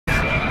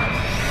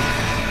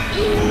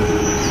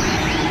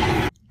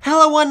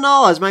Hello one and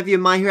all, as my view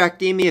of My Hero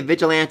Academia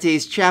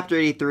Vigilantes, Chapter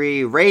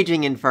 83,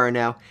 Raging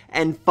Inferno,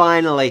 and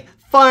finally,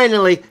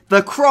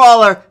 the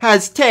crawler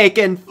has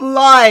taken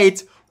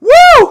flight!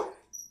 Woo!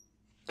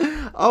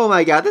 Oh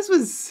my god, this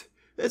was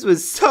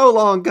so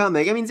long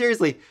coming. I mean,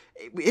 seriously,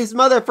 his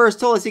mother first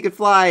told us he could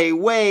fly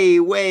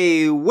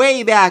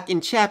way back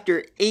in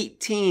Chapter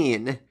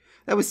 18.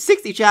 That was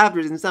 60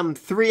 chapters and some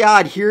 3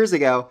 odd years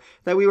ago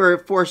that we were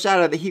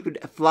foreshadowed that he could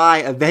fly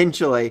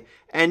eventually.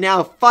 And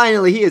now,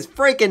 finally, he is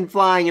freaking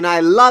flying, and I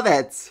love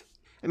it!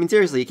 I mean,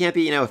 seriously, you can't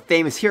be, a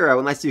famous hero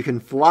unless you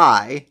can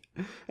fly.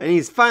 And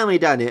he's finally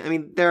done it. I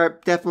mean, there are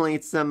definitely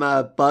some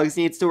bugs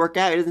he needs to work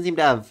out. He doesn't seem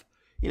to have,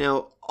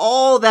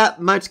 all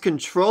that much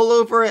control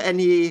over it, and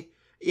he,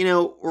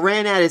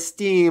 ran out of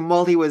steam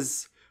while he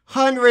was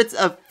hundreds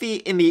of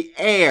feet in the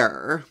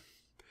air.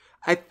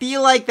 I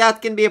feel like that's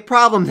gonna be a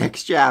problem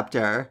next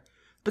chapter.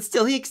 But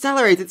still, he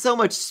accelerates at so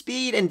much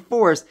speed and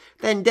force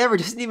that Endeavor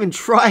doesn't even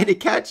try to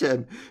catch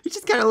him. He's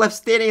just kind of left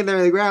standing there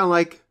on the ground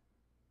like,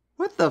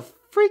 what the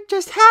freak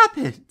just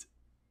happened?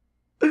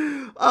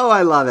 Oh,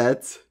 I love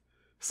it.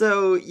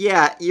 So,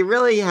 yeah, you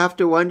really have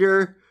to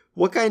wonder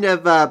what kind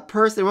of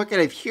person, what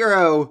kind of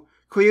hero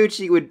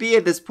Koyuchi would be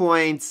at this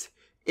point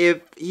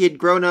if he had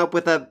grown up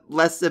with a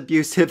less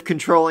abusive,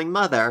 controlling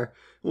mother,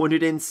 one who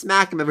didn't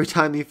smack him every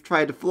time he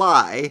tried to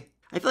fly.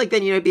 I feel like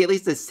then, he'd be at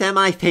least a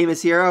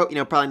semi-famous hero,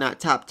 probably not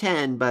top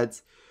 10,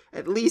 but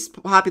at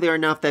least popular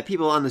enough that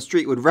people on the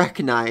street would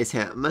recognize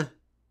him.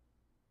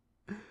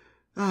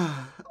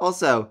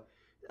 Also,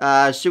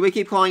 should we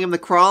keep calling him the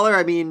Crawler?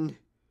 I mean,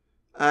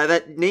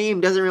 that name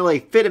doesn't really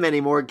fit him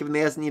anymore, given that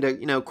he doesn't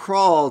need to,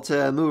 crawl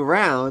to move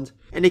around,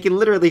 and he can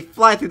literally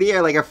fly through the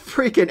air like a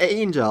freaking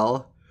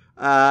angel.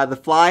 The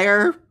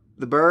flyer,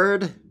 the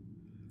bird,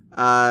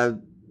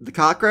 the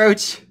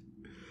cockroach.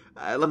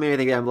 Let me know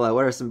anything down below.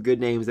 What are some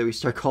good names that we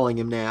start calling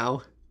him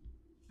now?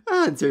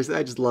 And seriously,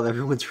 I just love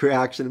everyone's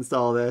reactions to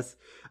all this.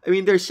 I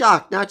mean, they're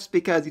shocked, not just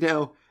because,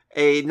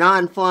 a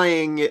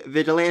non-flying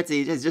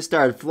vigilante has just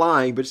started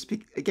flying, but just,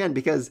 again,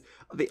 because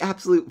of the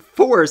absolute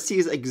force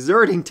he's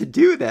exerting to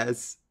do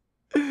this.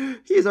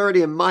 He's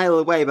already a mile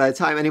away by the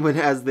time anyone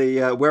has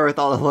the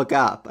wherewithal to look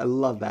up. I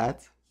love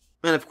that.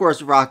 And of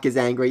course, Rock is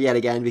angry yet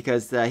again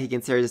because he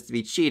considers this to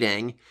be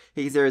cheating.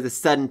 He considers the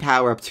sudden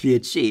power-up to be a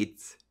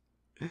cheat.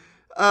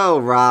 Oh,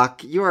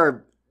 Rock,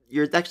 you're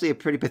actually a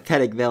pretty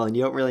pathetic villain.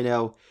 You don't really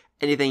know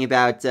anything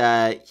about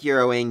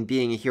heroing,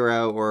 being a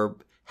hero, or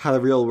how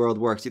the real world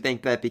works. You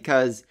think that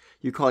because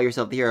you call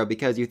yourself the hero,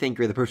 because you think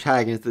you're the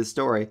protagonist of the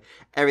story,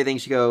 everything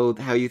should go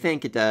how you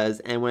think it does,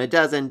 and when it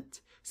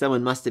doesn't,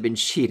 someone must have been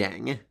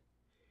cheating.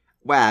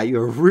 Wow,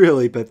 you're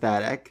really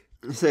pathetic.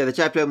 So the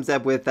chapter opens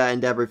up with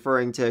Endeavor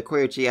referring to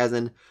Koyuchi as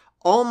an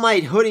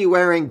all-might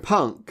hoodie-wearing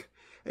punk.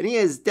 And he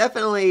is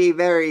definitely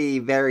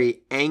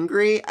very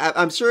angry.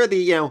 I'm sure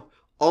the,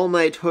 All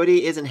Might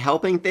hoodie isn't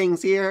helping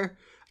things here.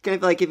 I kind of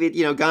feel like if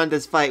he'd, gone to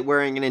this fight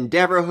wearing an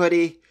Endeavor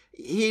hoodie,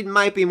 he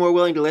might be more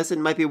willing to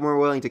listen, might be more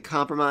willing to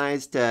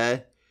compromise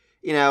to,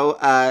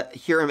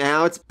 hear him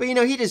out. But,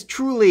 he just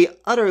truly,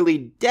 utterly,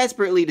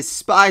 desperately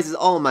despises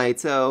All Might,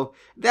 so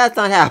that's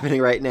not happening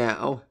right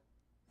now.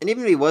 And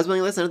even if he was willing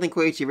to listen, I don't think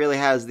Koichi really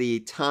has the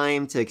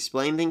time to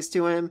explain things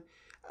to him.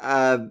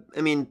 I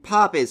mean,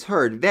 Pop is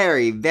hurt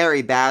very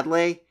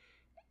badly.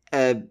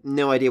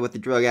 No idea what the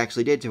drug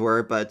actually did to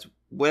her, but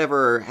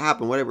whatever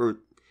happened, whatever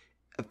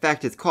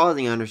effect it's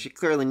causing on her, she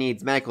clearly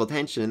needs medical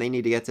attention, and they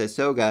need to get to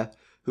Soga,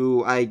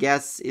 who I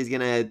guess is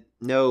gonna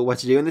know what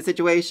to do in this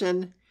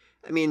situation.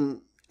 I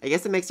mean, I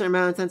guess it makes a certain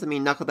amount of sense. I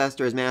mean, Knuckle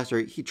Duster, his master,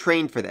 he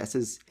trained for this.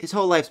 His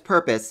whole life's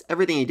purpose,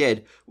 everything he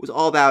did, was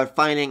all about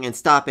finding and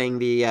stopping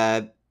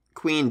the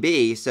Queen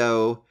Bee,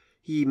 so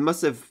he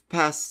must have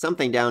passed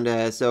something down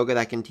to Soga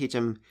that can teach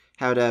him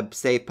how to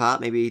save Pop,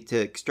 maybe to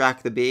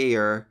extract the bee,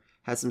 or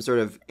has some sort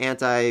of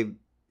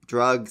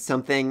anti-drug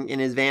something in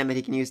his van that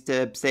he can use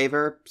to save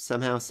her,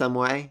 somehow, some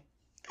way.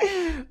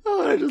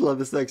 Oh, I just love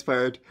this next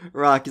part.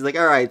 Rock, he's like,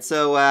 alright,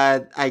 so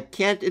I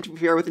can't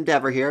interfere with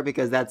Endeavor here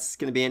because that's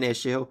going to be an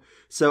issue.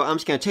 So I'm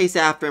just going to chase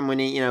after him when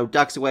he,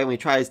 ducks away, when he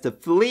tries to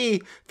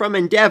flee from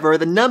Endeavor,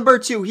 the number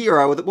 2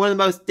 hero, one of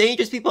the most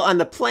dangerous people on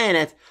the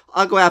planet.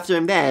 I'll go after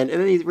him then. And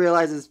then he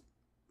realizes,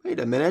 wait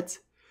a minute.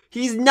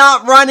 He's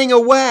not running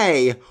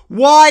away!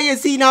 Why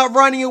is he not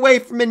running away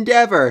from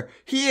Endeavor?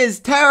 He is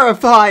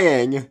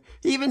terrifying!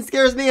 He even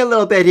scares me a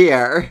little bit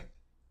here.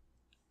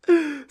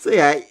 So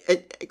yeah,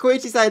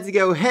 Koichi decides to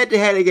go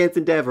head-to-head against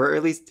Endeavor, or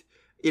at least,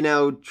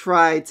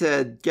 try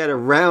to get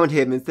around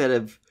him instead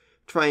of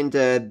trying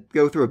to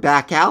go through a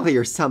back alley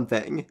or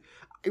something.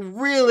 I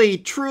really,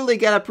 truly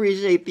gotta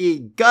appreciate the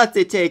guts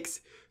it takes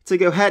to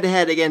go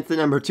head-to-head against the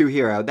number 2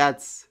 hero.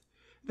 That's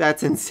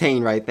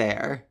insane right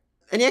there.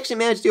 And he actually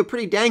managed to do a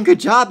pretty dang good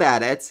job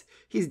at it.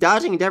 He's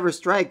dodging Endeavor's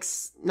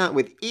strikes, not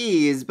with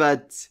ease,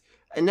 but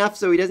enough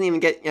so he doesn't even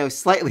get,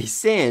 slightly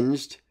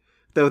singed.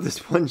 Though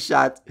this one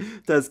shot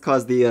does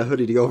cause the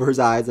hoodie to go over his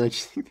eyes, and I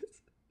just think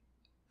this...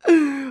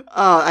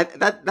 Oh,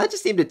 that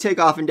just seemed to tick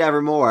off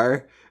Endeavor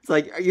more. It's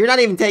like, you're not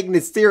even taking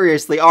this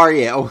seriously, are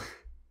you?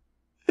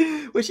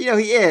 Which, he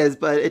is,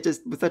 but it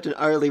just was such an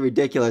utterly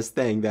ridiculous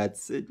thing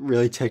it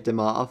really ticked him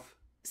off.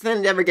 So then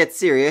Endeavor gets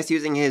serious,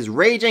 using his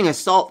Raging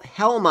Assault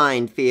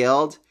Hellmine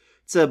field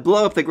to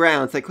blow up the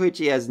ground so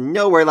Koichi has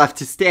nowhere left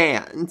to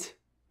stand.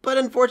 But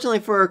unfortunately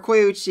for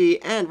Koichi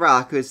and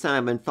Rock, who's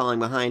somehow been falling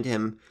behind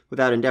him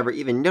without Endeavor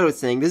even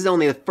noticing, this is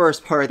only the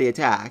first part of the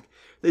attack.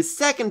 The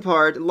second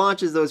part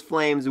launches those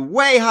flames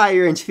way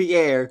higher into the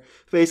air,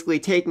 basically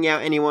taking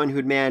out anyone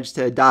who'd managed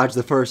to dodge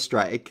the first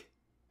strike.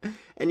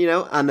 And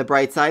on the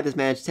bright side, this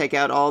managed to take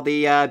out all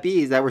the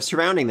bees that were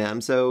surrounding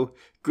them, so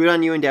good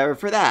on you, Endeavor,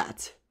 for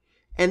that.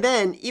 And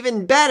then,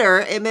 even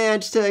better, it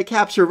managed to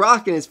capture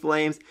Rock in his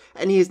flames,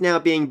 and he's now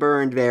being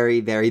burned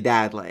very, very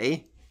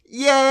badly.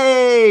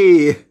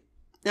 Yay!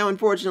 Now,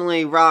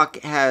 unfortunately,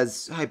 Rock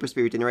has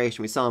hyperspeed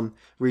regeneration. We saw him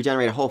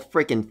regenerate a whole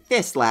freaking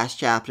fist last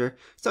chapter,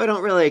 so I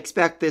don't really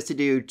expect this to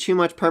do too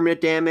much permanent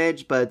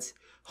damage, but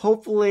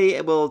hopefully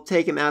it will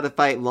take him out of the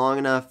fight long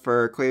enough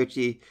for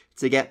Koichi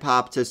to get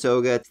Pop to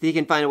Soga, so he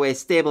can find a way to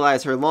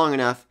stabilize her long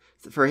enough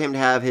for him to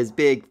have his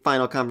big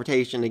final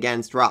confrontation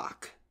against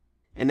Rock.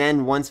 And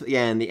then once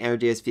again, the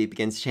energy of his feet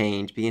begins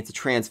to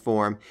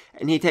transform,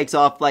 and he takes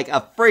off like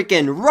a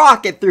freaking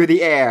rocket through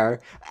the air.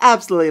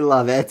 Absolutely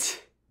love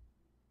it.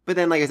 But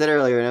then, like I said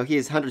earlier, he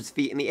is hundreds of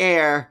feet in the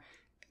air,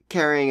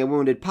 carrying a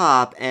wounded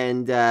Pop,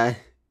 and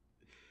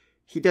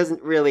he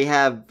doesn't really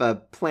have a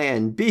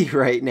plan B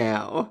right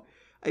now.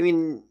 I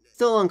mean,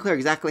 still unclear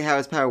exactly how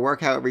his power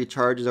works, how it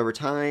recharges over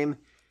time.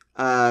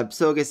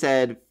 Soga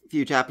said a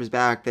few chapters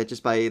back that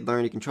just by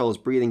learning to control his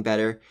breathing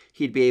better,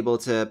 he'd be able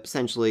to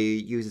essentially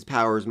use his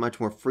powers much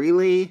more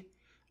freely.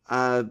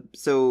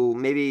 So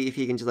maybe if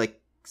he can just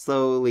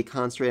slowly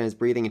concentrate on his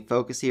breathing and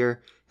focus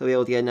here, he'll be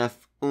able to get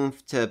enough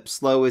oomph to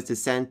slow his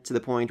descent to the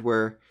point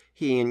where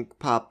he and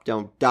Pop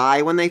don't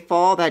die when they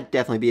fall. That'd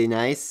definitely be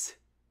nice.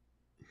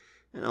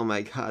 And oh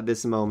my god,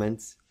 this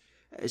moment.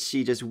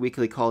 She just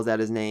weakly calls out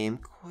his name.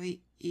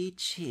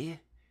 Koichi.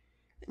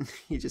 And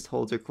he just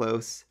holds her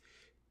close.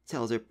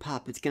 Tells her,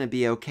 Pop, it's gonna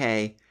be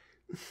okay.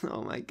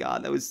 Oh my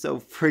god, that was so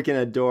freaking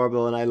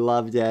adorable and I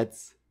loved it.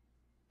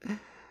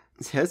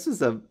 This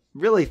was a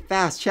really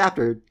fast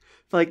chapter.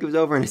 I felt like it was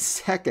over in a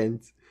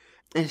second.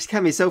 And it's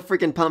got me so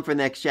freaking pumped for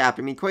the next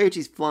chapter. I mean,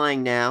 Koichi's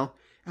flying now.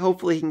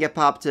 Hopefully he can get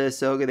Pop to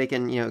Soga. They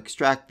can,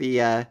 extract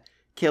the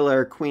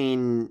killer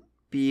queen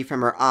bee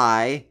from her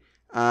eye.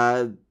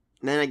 Then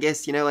I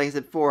guess, like I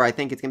said before, I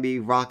think it's going to be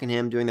Rock and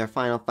him doing their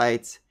final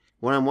fights.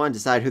 One-on-one,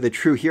 decide who the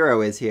true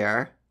hero is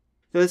here.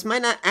 Though this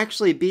might not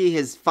actually be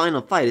his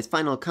final fight, his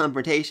final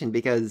confrontation,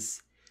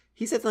 because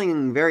he said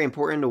something very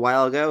important a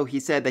while ago.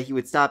 He said that he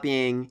would stop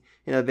being,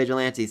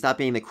 Vigilante, stop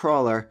being the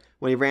crawler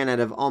when he ran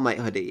out of All Might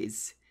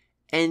hoodies.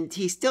 And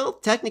he still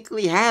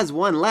technically has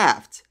one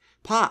left.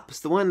 Pop's,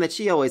 the one that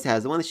she always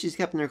has, the one that she's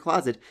kept in her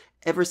closet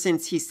ever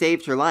since he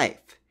saved her life.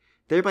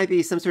 There might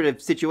be some sort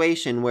of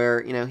situation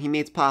where, he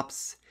meets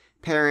Pop's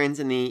parents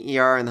in the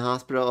ER in the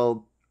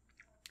hospital.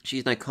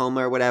 She's in a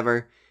coma or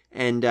whatever,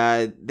 and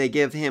they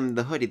give him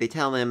the hoodie. They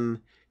tell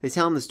him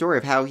the story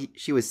of how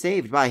she was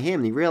saved by him,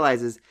 and he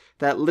realizes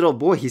that little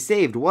boy he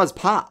saved was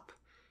Pop.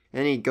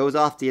 And he goes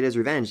off to get his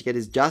revenge, to get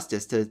his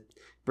justice, to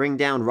bring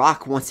down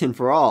Rock once and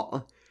for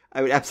all.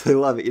 I would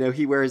absolutely love it.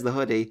 He wears the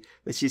hoodie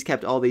that she's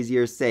kept all these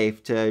years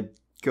safe to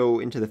go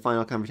into the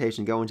final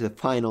confrontation, go into the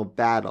final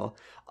battle.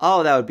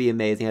 Oh, that would be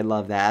amazing. I'd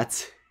love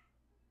that.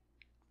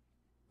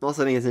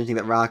 Also, I think it's interesting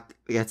that Rock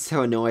gets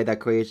so annoyed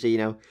that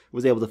Koichi,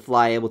 was able to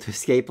fly, able to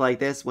escape like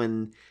this,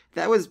 when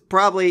that was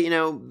probably,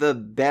 the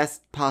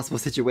best possible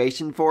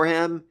situation for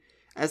him.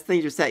 As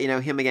things were set,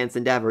 him against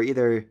Endeavor.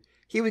 Either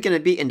he was going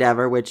to beat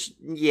Endeavor, which,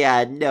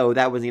 that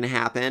wasn't going to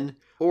happen.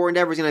 Or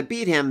Endeavor's going to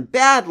beat him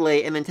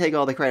badly and then take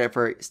all the credit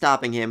for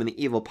stopping him and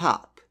the evil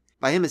Pop.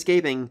 By him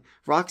escaping,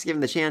 Rock's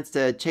given the chance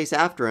to chase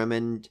after him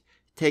and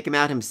take him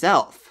out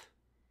himself.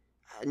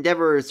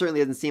 Endeavor certainly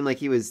doesn't seem like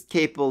he was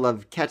capable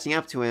of catching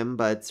up to him,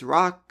 but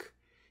Rock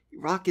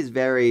is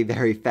very,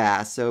 very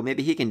fast, so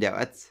maybe he can do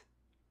it.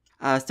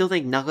 Still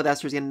think Knuckle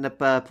Duster's going to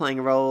end up playing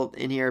a role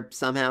in here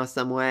somehow,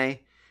 some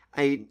way.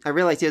 I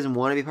realize he doesn't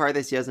want to be part of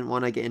this, he doesn't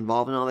want to get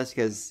involved in all this,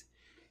 because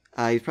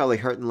he's probably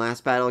hurt in the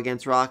last battle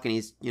against Rock, and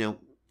he's,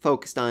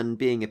 focused on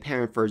being a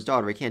parent for his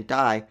daughter. He can't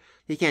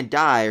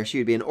die or she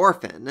would be an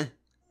orphan.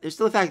 There's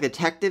still the fact that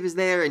Detective is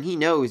there, and he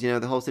knows,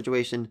 the whole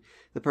situation,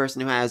 the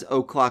person who has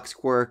O'Clock's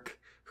quirk,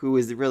 who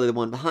is really the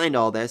one behind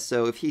all this,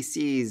 so if he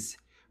sees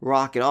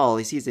Rock at all,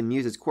 he sees him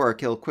use his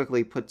quirk, he'll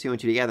quickly put two and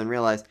two together and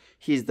realize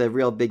he's the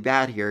real big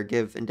bad here,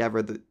 give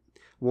Endeavor the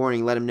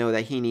warning, let him know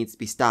that he needs to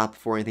be stopped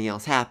before anything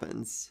else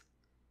happens.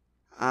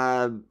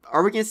 Are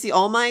we going to see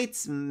All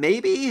Might?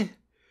 Maybe?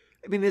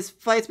 I mean, this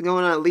fight's been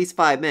going on at least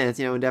 5 minutes,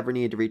 Endeavor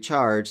needed to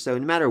recharge, so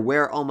no matter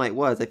where All Might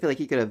was, I feel like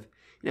he could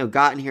have,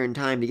 gotten here in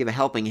time to give a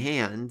helping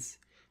hand,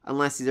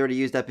 unless he's already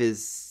used up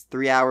his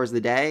 3 hours of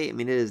the day. I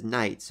mean, it is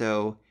night,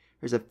 so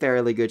there's a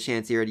fairly good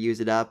chance he already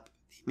used it up.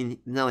 I mean,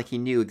 it's not like he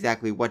knew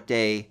exactly what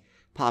day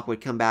Pop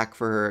would come back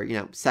for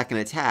her, second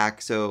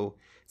attack, so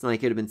it's not like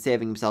he would have been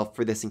saving himself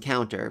for this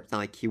encounter. It's not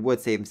like he would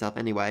save himself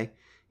anyway.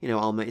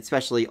 All Might,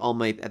 especially All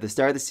Might at the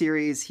start of the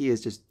series, he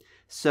is just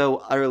so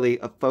utterly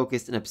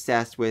focused and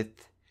obsessed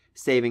with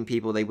saving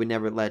people, they would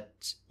never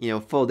let, a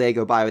full day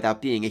go by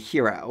without being a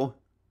hero.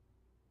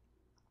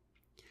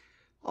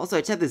 Also,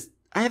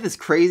 I have this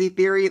crazy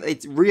theory.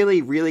 It's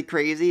really, really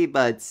crazy,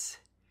 but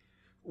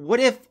what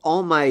if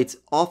All Might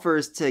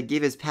offers to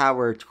give his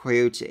power to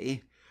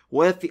Koichi?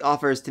 What if he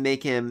offers to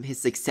make him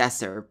his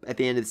successor at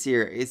the end of the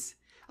series?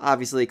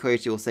 Obviously,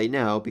 Koichi will say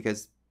no,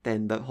 because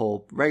then the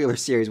whole regular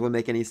series wouldn't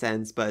make any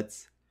sense,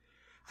 but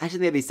I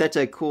think that'd be such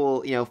a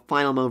cool,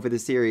 final moment for the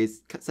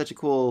series. Such a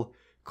cool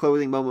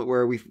closing moment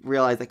where we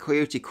realize that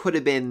Koichi could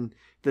have been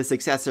the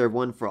successor of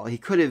One for All. He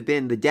could have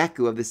been the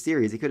Deku of the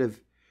series. He could have,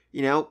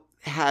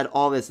 had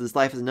all this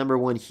life as a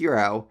 #1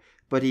 hero,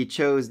 but he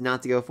chose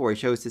not to go for it.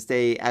 He chose to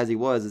stay as he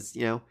was, as,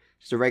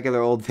 just a regular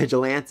old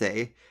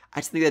vigilante. I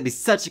just think that'd be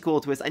such a cool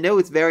twist. I know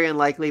it's very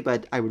unlikely,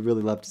 but I would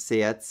really love to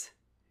see it.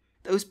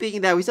 Though speaking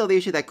of that, we still have the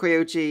issue that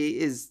Koichi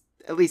is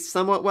at least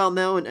somewhat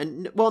well-known,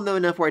 and well-known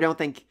enough where I don't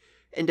think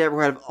Endeavor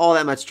would have all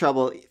that much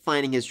trouble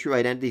finding his true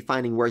identity,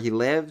 finding where he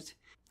lived.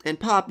 And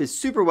Pop is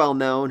super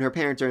well-known. Her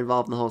parents are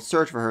involved in the whole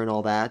search for her and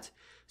all that.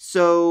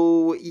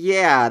 So,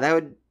 yeah,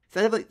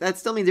 that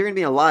still means you're going to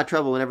be in a lot of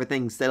trouble whenever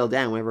things settle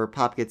down, whenever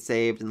Pop gets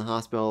saved in the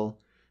hospital,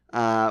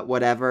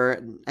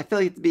 whatever. I feel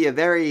like it'd be a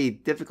very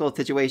difficult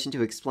situation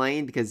to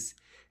explain, because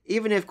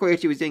even if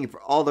Koichi was doing it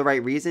for all the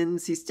right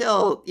reasons, he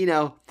still,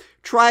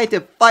 tried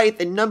to fight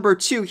the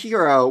 #2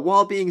 hero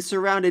while being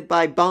surrounded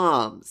by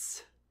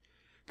bombs.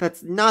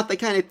 That's not the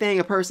kind of thing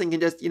a person can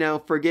just,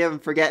 forgive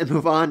and forget and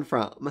move on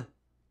from.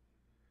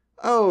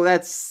 Oh,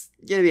 that's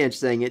gonna be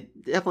interesting. It's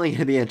definitely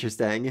gonna be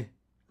interesting.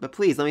 But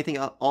please, let me think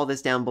all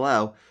this down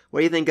below. What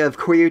do you think of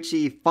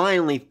Koichi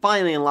finally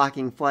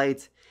unlocking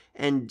flight?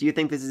 And do you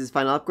think this is his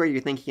final upgrade, or do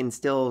you think he can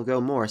still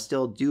go more,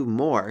 still do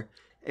more?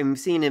 And we've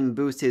seen him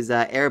boost his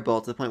air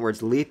bolt to the point where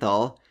it's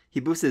lethal. He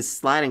boosted his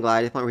sliding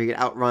glide to the point where he could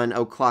outrun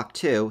O'Clock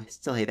 2.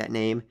 Still hate that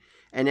name.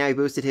 And now he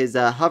boosted his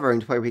hovering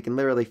to the point where he can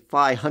literally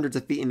fly hundreds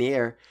of feet in the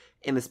air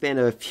in the span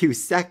of a few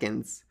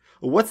seconds.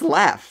 What's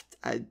left?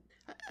 I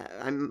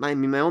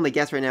mean, my only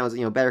guess right now is,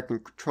 better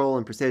control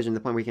and precision to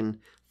the point where he can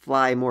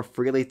fly more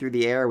freely through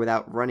the air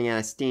without running out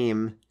of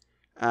steam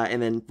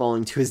and then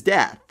falling to his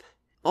death.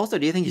 Also,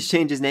 do you think he's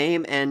changed his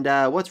name? And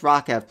what's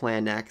Rock have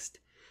planned next?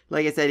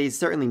 Like I said, he's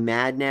certainly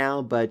mad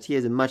now, but he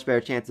has a much better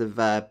chance of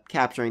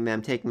capturing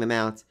them, taking them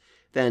out,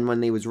 than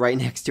when he was right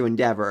next to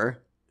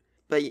Endeavor.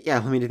 But yeah,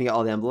 let me know think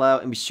all down below,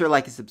 and be sure to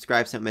like and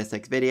subscribe so you don't miss the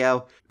next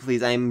video.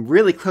 Please, I'm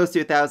really close to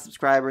 1,000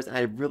 subscribers, and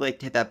I'd really like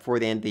to hit that before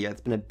the end of the year.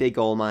 It's been a big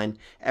goal of mine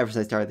ever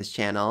since I started this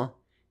channel.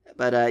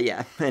 But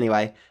yeah,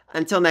 anyway,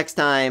 until next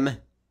time,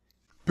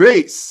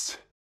 peace!